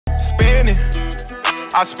winning.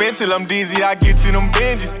 I spent till I'm dizzy, I get to them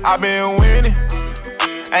binges. I been winning.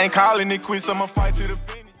 Ain't calling it quits, I'ma fight to the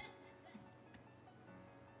finish.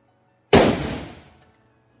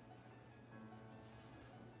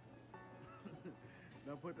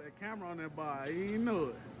 Now put that camera on that bar. He ain't know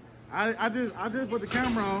it. I just put the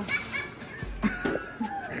camera on.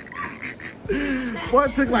 Boy,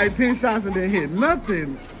 it took like 10 shots and didn't hit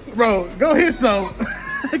nothing. Bro, go hit some.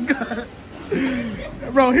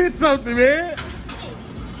 Bro, hit something, man.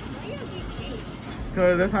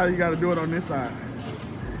 Cause that's how you gotta do it on this side.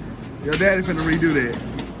 Your daddy finna redo that.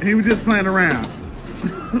 He was just playing around.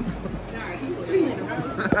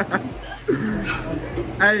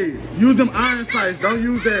 Hey, use them iron sights. Don't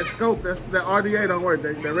use that scope. That RDA don't work.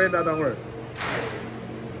 That red dot don't work.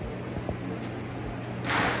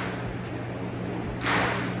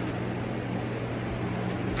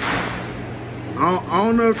 I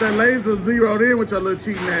don't know if that laser zeroed in with your little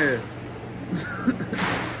cheating ass.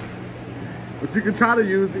 But you can try to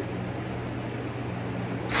use it.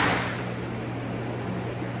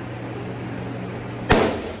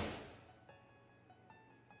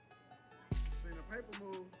 Seen the paper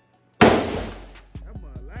move. That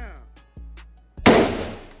mud loud.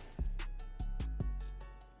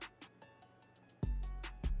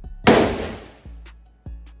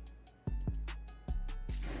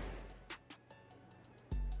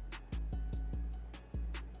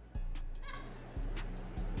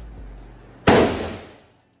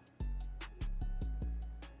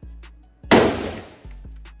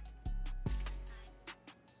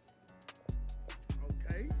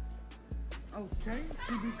 Okay,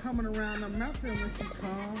 she be coming around the mountain when she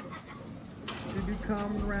come. She be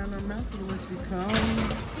coming around the mountain when she come.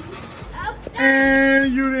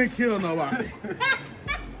 And you didn't kill nobody.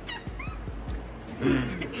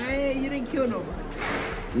 Hey, you didn't kill nobody.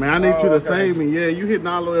 Man, I need you to save me. Yeah, you hitting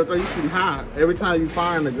all the way up there. You shooting high. Every time you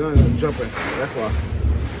fire the gun, you're jumping. That's why.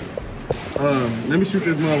 Let me shoot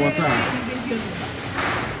this mud one time.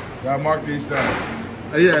 Gotta mark these shots.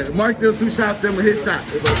 Yeah, mark them 2 shots, them a hit shot.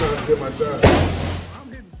 If I'm trying to get my shot. I'm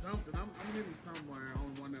hitting something. I'm hitting somewhere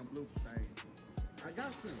on one of them blue things. I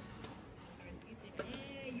got to.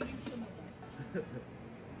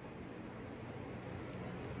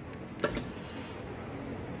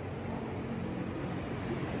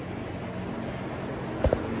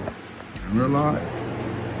 Real life.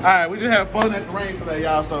 All right, we just have fun at the range today,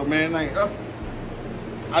 y'all. So, man, like us,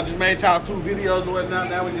 I just made y'all 2 videos or whatnot.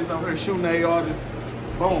 Now we just over here shooting AR. Just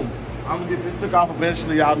boom. I'm gonna get this took off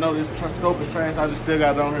eventually. Y'all know this scope is trash. I just still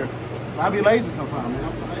got it on here. I be lazy sometimes, man. I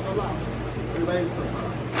ain't gonna lie. I be lazy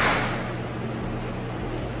sometimes.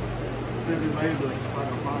 See if this laser, if I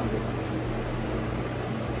can find it.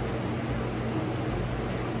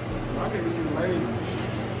 I can't even see the laser.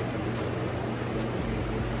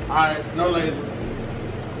 All right, no laser.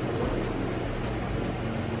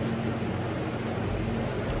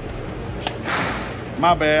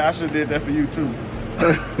 My bad, I should have did that for you too.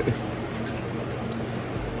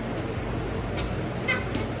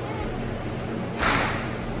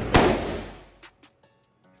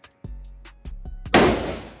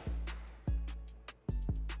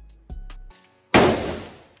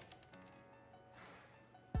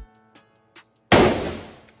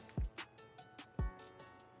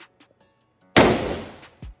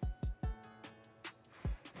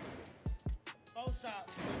 4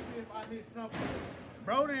 shots. Let's see if I hit something.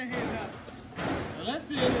 Bro didn't hit nothing. Now let's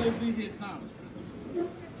see if LZ hit something.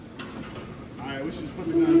 Alright, we should just put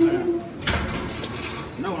the gun down.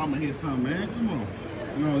 No, I'm gonna hit something, man. Come on.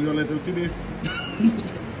 No, you gonna let them see this?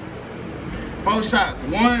 4 shots.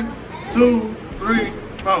 1, 2, 3,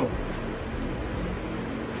 4.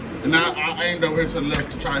 And now I aimed over here to the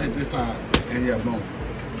left to try to hit this side. And yeah, boom.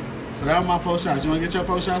 So that was my 4 shots. You wanna get your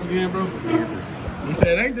 4 shots again, bro? We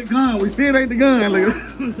said it ain't the gun. We see it ain't the gun. Look at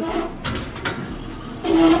it.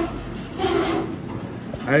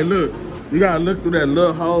 Hey, look. You gotta look through that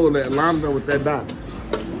little hole that lined up with that dot.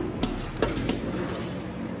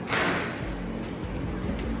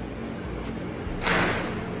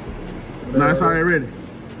 Nah, it's already ready.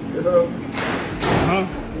 Huh?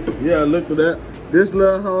 Yeah, look through that. This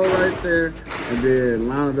little hole right there, and then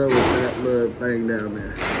lined up with that little thing down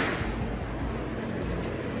there.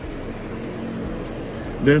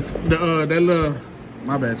 This that little,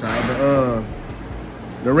 my bad, child.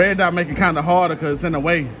 The red dot make it kind of harder because it's in the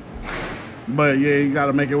way. But yeah, you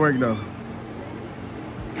gotta make it work though.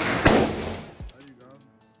 There you go.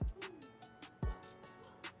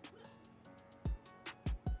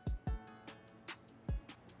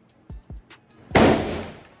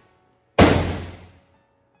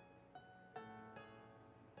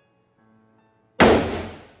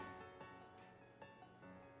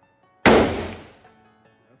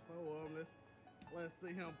 for him. Let's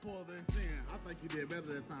see him pull this in. I think you did better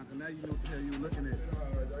that time, because now you know what the hell you were looking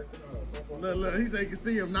at. Look, he said you can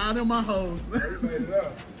see him. Nah, them my hoes.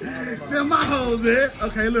 Them my hoes, man.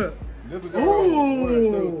 Okay, look. This is 1,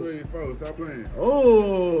 2, 3, 4. Stop playing.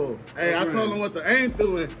 Oh, hey, I told him what the aim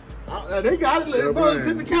doing. They got it. Look, bro,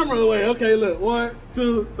 take the camera away. Okay, look. 1,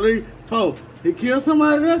 2, 3, 4. He killed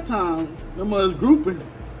somebody that time. Them was grouping.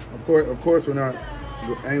 Of course, we're not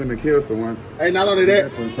aiming to kill someone. Hey, not only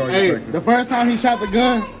that. Hey, the first time he shot the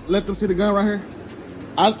gun, let them see the gun right here.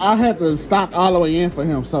 I had to stock all the way in for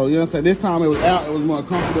him. So, you know what I'm saying? This time it was out. It was more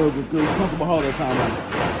comfortable. It was a comfortable hold that time.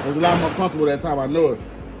 It was a lot more comfortable that time. I know it.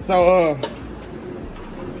 So,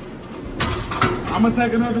 I'm going to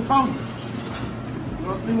take another phone. We're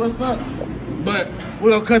going to see what's up. But we're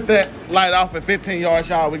going to cut that light off at 15 yards,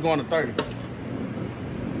 y'all. We're going to 30.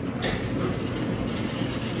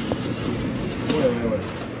 Wait.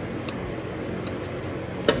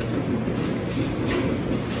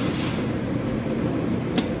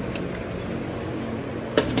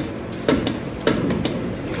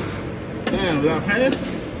 Damn, did I pass?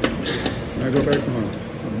 I go back to home.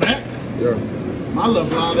 Back? Yeah. My little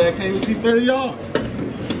blind ass can't even see 30 yards.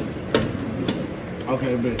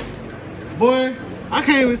 Okay, bet. Boy, I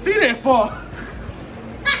can't even see that far.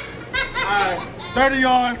 Alright, 30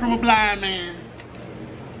 yards from a blind man.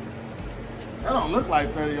 That don't look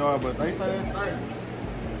like 30 yards, but they say that's 30.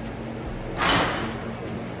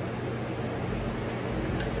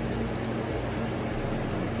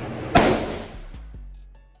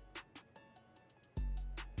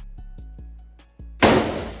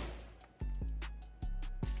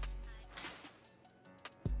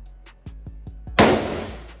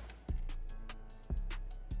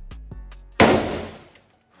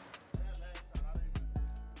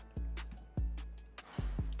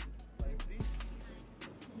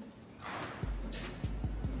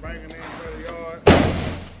 Bringing in 30 yards.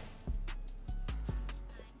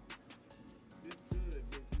 It's good,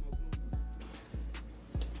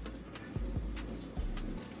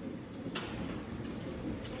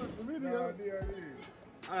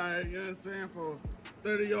 Alright, you know what I'm saying? For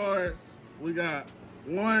 30 yards, we got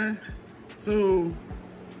 1, 2.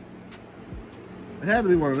 It had to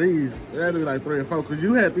be one of these. It had to be like 3 or 4, because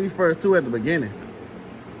you had these first 2 at the beginning.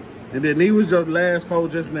 And then he was your last 4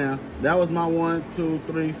 just now. That was my 1, 2,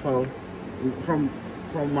 3, 4. From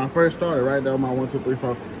my first starter, right? That was my 1, 2, 3,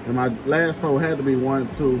 4. And my last 4 had to be 1,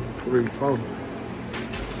 2, 3, 4.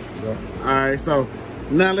 Yeah. All right, so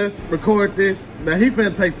now let's record this. Now he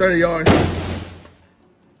finna take 30 yards.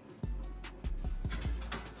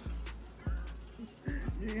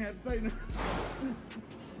 You ain't have to say nothing.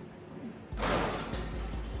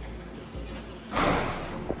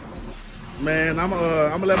 Man, I'm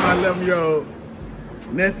gonna let my 11-year-old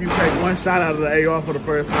nephew take 1 shot out of the AR for the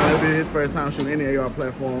first time. That'll be his first time shooting any AR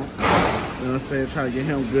platform. You know what I'm saying? Trying to get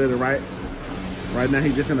him good and right. Right now,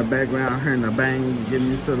 he's just in the background, hearing the bang, getting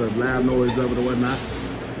used to the loud noise of it or whatnot.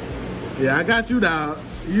 Yeah, I got you, dog.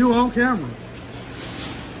 You on camera.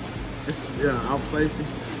 Yeah, off safety.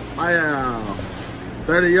 Wow.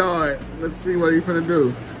 30 yards. Let's see what he finna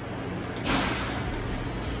do.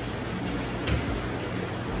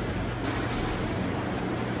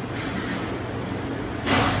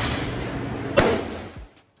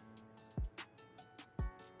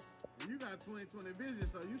 You got 20/20 vision,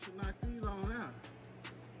 so you should knock these on out.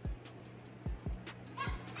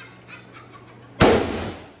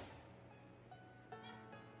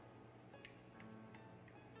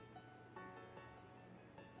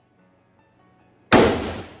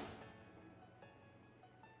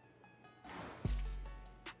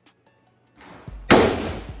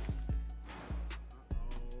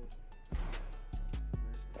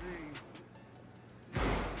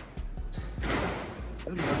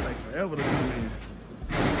 This is gonna take forever to come in.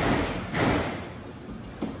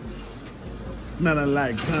 Smelling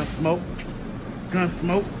like gun smoke. Gun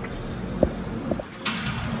smoke.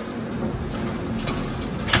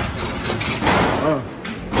 Oh,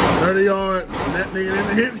 30 yards. That nigga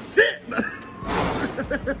didn't hit shit.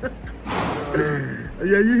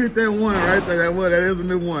 Yeah, you hit that 1 right there. That is a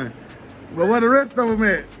new 1. But where the rest of them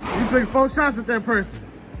at? You took 4 shots at that person.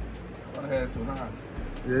 I had too high.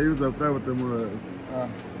 Yeah, he was up there with them was.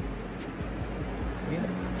 Yeah.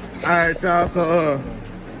 All right, y'all. So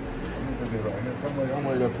I'm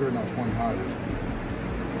way up here, not 20 higher.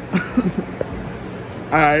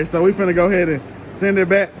 all right, so we finna go ahead and send it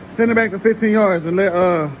back to 15 yards and let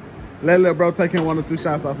little bro take him 1 or 2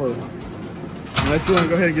 shots off of it. Unless you wanna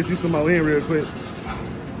go ahead and get you some more in real quick.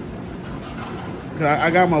 Cause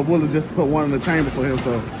I got my bullets just to put 1 in the chamber for him,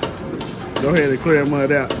 so go ahead and clear him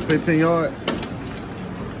out. 15 yards.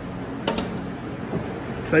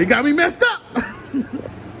 So you got me messed up.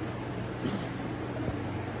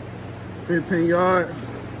 15 yards.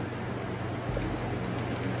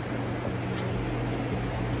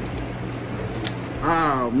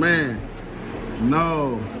 Oh man,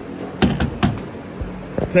 no.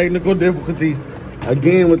 Technical difficulties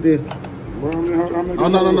again with this. Bro, Oh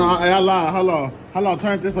no. Hey, I lied. Hold on.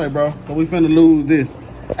 Turn it this way, bro. So we finna lose this.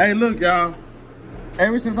 Hey, look, y'all.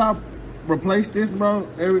 Ever since I replaced this, bro,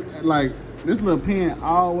 this little pin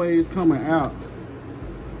always coming out.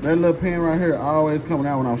 That little pin right here always coming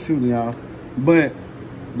out when I'm shooting, y'all. But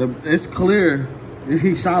it's clear.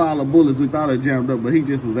 He shot all the bullets. We thought it jammed up, but he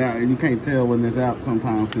just was out, and you can't tell when it's out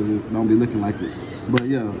sometimes because it don't be looking like it. But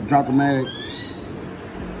yeah, drop the mag.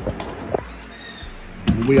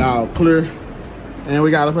 We all clear, and we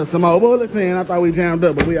gotta put some more bullets in. I thought we jammed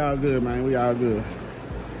up, but we all good, man. We all good.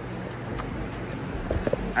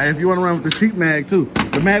 Hey, if you want to run with the cheap mag too,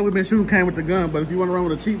 the mag we've been shooting came with the gun, but if you want to run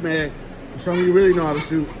with a cheap mag, show me you really know how to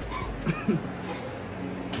shoot.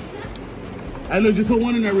 Hey, look, just put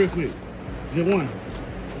one in there real quick. Just one.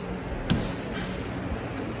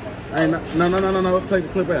 Hey, no. Take the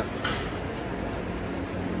clip out.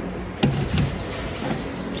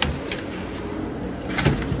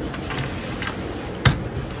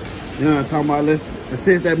 You know what I'm talking about? Let's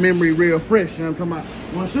see if that memory real fresh. You know what I'm talking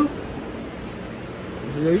about? You want to shoot?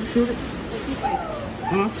 Yeah, you can shoot it.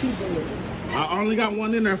 Huh? 2 bullets. I only got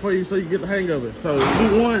one in there for you so you get the hang of it. So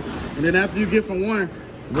shoot one, and then after you get from one,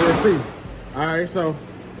 we'll see. All right, so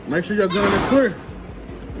make sure your gun is clear.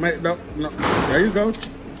 No. There you go.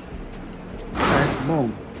 Okay,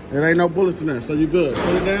 boom. There ain't no bullets in there, so you good.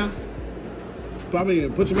 Put it down.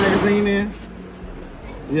 Put your magazine in.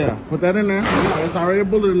 Yeah, put that in there. No, it's already a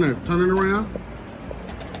bullet in there. Turn it around.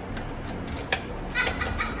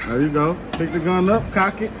 There you go. Pick the gun up,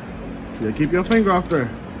 cock it. Yeah, keep your finger off there.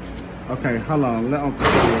 Okay, hold on. Let Uncle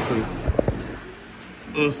see real quick.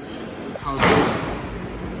 Us.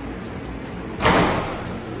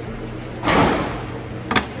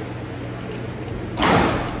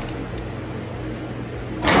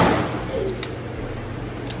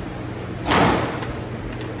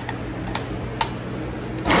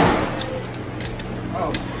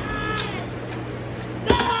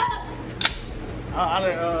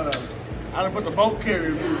 I done put the bolt carrier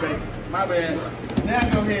in back. My bad. Now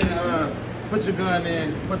go ahead and put your gun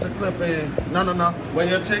in, put the clip in. No. When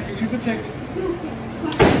you check it, you can check it.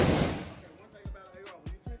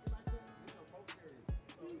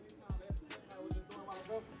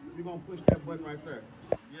 You're gonna push that button right there.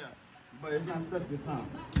 Yeah, but it's not stuck this time.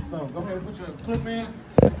 So go ahead and put your clip in.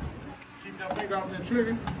 Keep your finger off that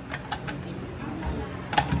trigger.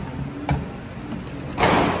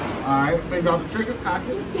 All right, finger off the trigger, cock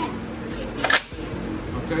it.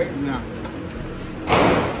 Okay, now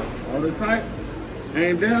hold it tight.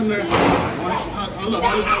 Aim down there. Hold up.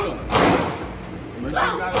 Make sure you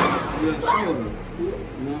got it on your shoulder. You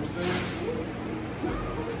know what I'm saying?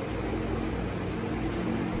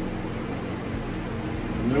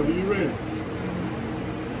 Whenever you're ready.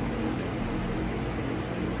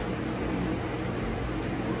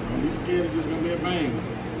 Don't be scared, it's just gonna be a bang.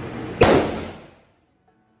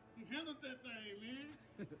 He handled that thing, man.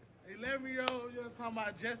 11-year-old, you know, talking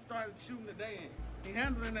about just started shooting today. He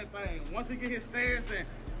handling that thing. Once he get his stance and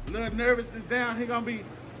a little nervousness down, he gonna be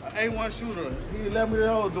an A1 shooter. He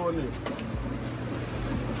 11-year-old doing this.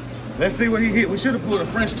 Let's see what he hit. We should have put a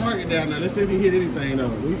French target down there. Let's see if he hit anything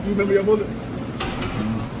though. You remember your bullets?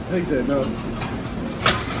 He said no.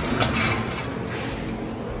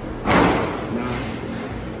 Nah.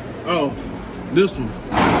 Oh, this one.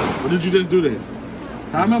 Or did you just do that?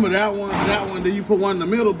 I remember that one, then you put one in the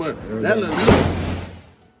middle, but that looked good.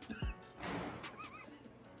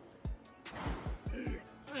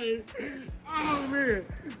 Hey, oh man.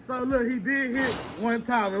 So look, he did hit one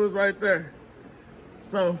time, it was right there.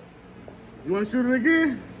 So, you wanna shoot it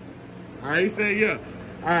again? All right, he said yeah.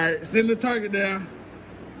 All right, send the target down.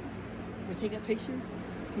 Take a picture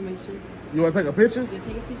to make sure. You wanna take a picture? Yeah,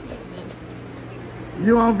 take a picture. Yeah.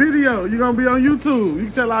 You on video, you gonna be on YouTube. You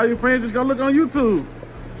can tell all your friends, just go look on YouTube.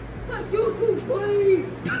 That's YouTube, boy.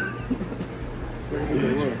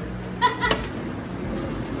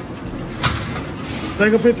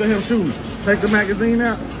 Take a picture of him shooting. Take the magazine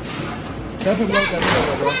out. That put that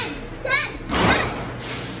video, bro.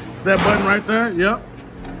 It's that button right there, yep.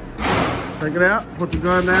 Take it out, put your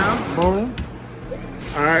gun down, boom.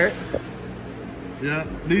 All right. Yeah,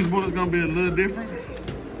 these bullets gonna be a little different.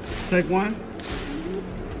 Take one,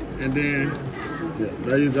 and then, yeah,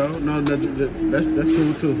 there you go. No, that's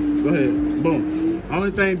cool too. Go ahead, boom.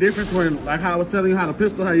 Only thing difference when, like how I was telling you how the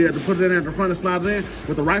pistol, how you had to put it in there at the front and slide it in,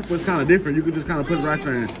 with the rifle it's kind of different. You could just kind of put it right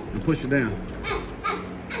there and push it down.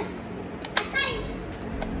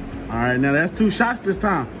 All right, now that's 2 shots this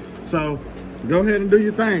time. So go ahead and do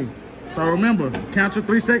your thing. So remember, count your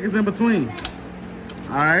 3 seconds in between.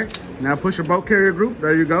 All right, now push your bolt carrier group.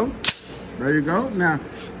 There you go. There you go. Now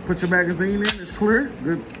put your magazine in, it's clear.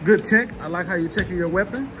 Good check. I like how you're checking your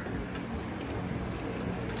weapon.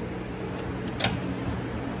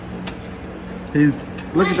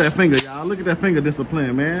 Look at that finger, y'all. Look at that finger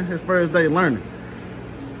discipline, man. His first day learning.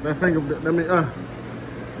 That finger, let me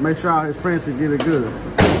make sure all his friends can get it good.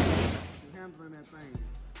 He's handling that thing.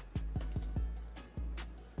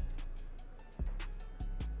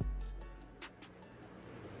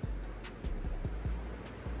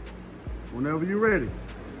 Whenever you're ready.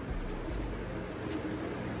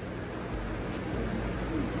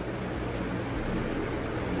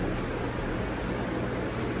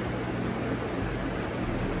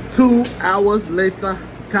 Two hours later,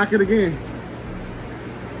 cock it again.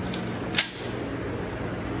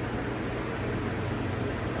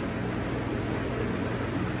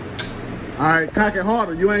 All right, cock it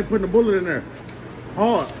harder. You ain't putting the bullet in there.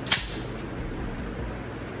 Hard.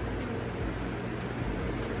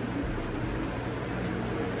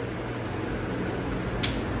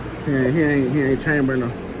 He ain't chambering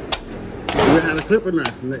them. You had a clip in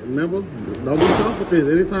there. Remember? Don't be soft with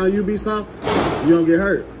this. Anytime you be soft, you don't get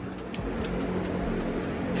hurt.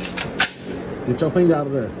 Get your finger out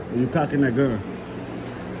of there when you cocking that gun.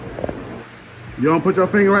 You don't put your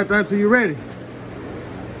finger right there until you're ready.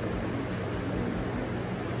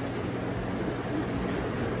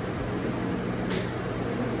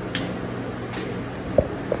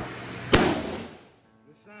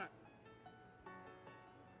 Good shot.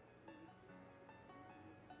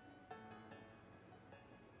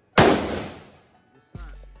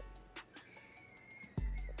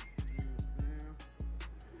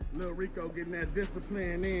 Little Rico getting that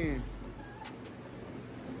discipline in.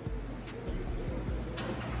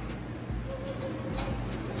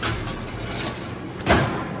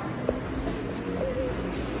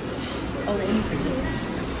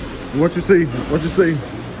 What you see? What you see?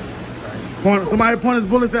 Somebody point his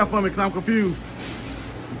bullets out for me because I'm confused.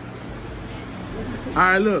 All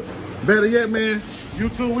right, look. Better yet, man, you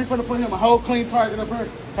two, we finna put him a whole clean target up here.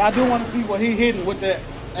 I do want to see what he hitting with that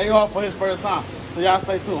AR for his first time. So y'all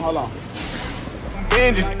stay tuned. Hold on.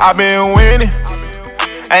 I've been winning.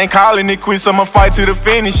 Ain't calling it quits. I'ma fight to the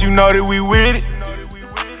finish. You know that we with it.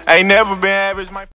 Ain't never been average.